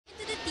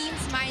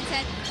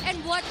mindset and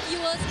what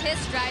fuels his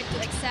drive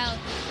to excel.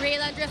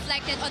 Raylan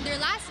reflected on their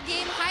last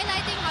game,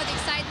 highlighting how the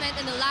excitement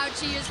and the loud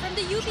cheers from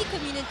the UP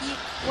community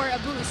were a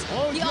boost.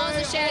 He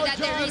also shared that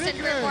their recent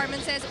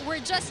performances were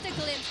just a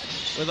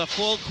glimpse. With a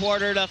full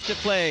quarter left to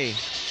play,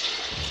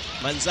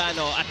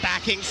 Manzano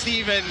attacking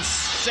Stevens.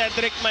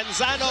 Cedric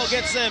Manzano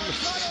gets him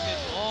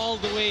all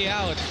the way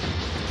out.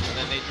 And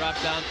then they drop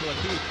down to a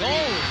 2-3.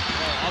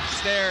 Oh,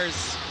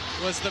 upstairs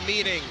was the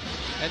meeting.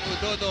 And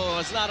Udodo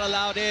was not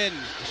allowed in.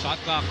 Shot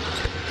clock.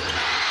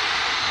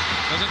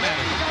 Doesn't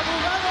matter.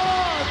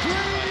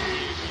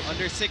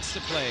 Under 6 to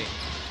play.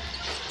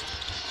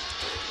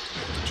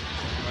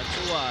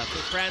 Matua to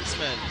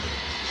Fransman.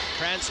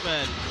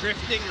 Fransman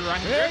drifting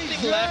right,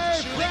 drifting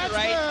left, shooting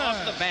right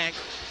off the bank.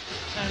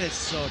 That is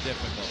so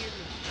difficult.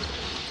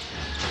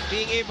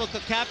 Being able to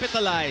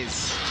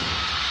capitalize.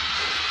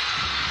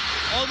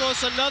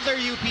 Almost another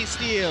UP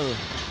steal.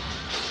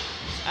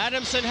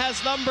 Adamson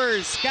has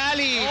numbers.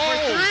 Cali for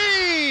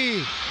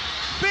 3.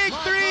 Big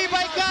 3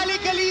 by Cali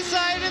Calisa,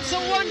 and it's a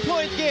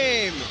 1-point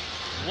game.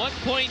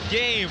 1-point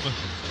game.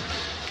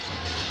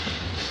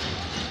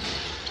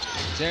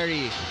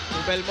 Zeri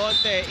to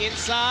Belmonte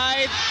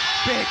inside.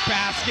 Big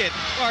basket.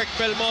 Mark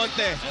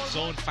Belmonte.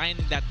 Zone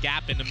finding that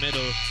gap in the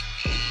middle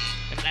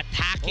and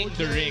attacking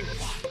the ring.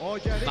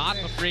 Not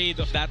afraid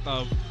of that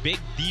big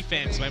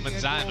defense by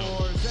Manzano.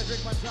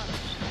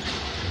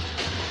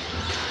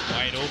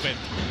 Wide open.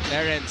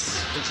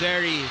 Terrence to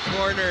Zeri.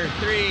 Corner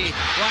 3.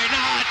 Why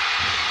not?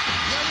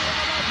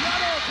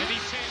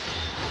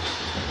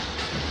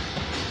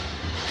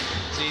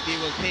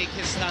 JD will take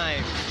his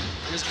time.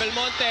 Here's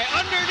Belmonte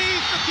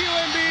underneath the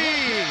QMB.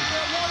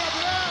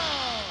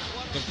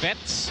 The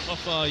vets of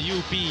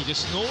UP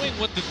just knowing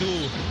what to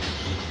do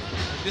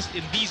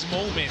in these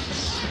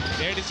moments.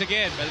 There it is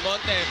again.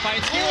 Belmonte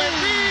finds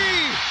QMB.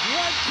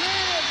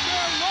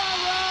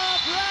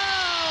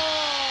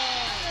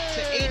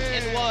 To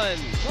 8-1.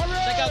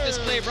 Check out this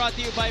play brought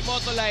to you by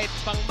Motolite.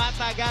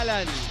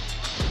 Pangmatagalan.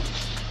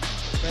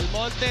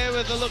 Belmonte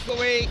with a look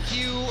away.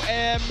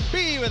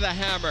 QMB with a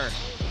hammer.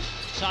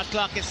 Shot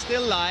clock is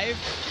still live.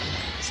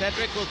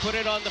 Cedric will put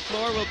it on the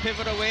floor, will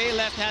pivot away,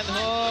 left-hand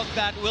hook,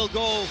 that will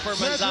go for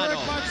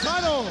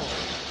Manzano.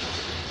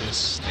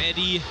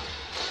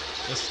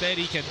 The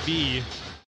steady can be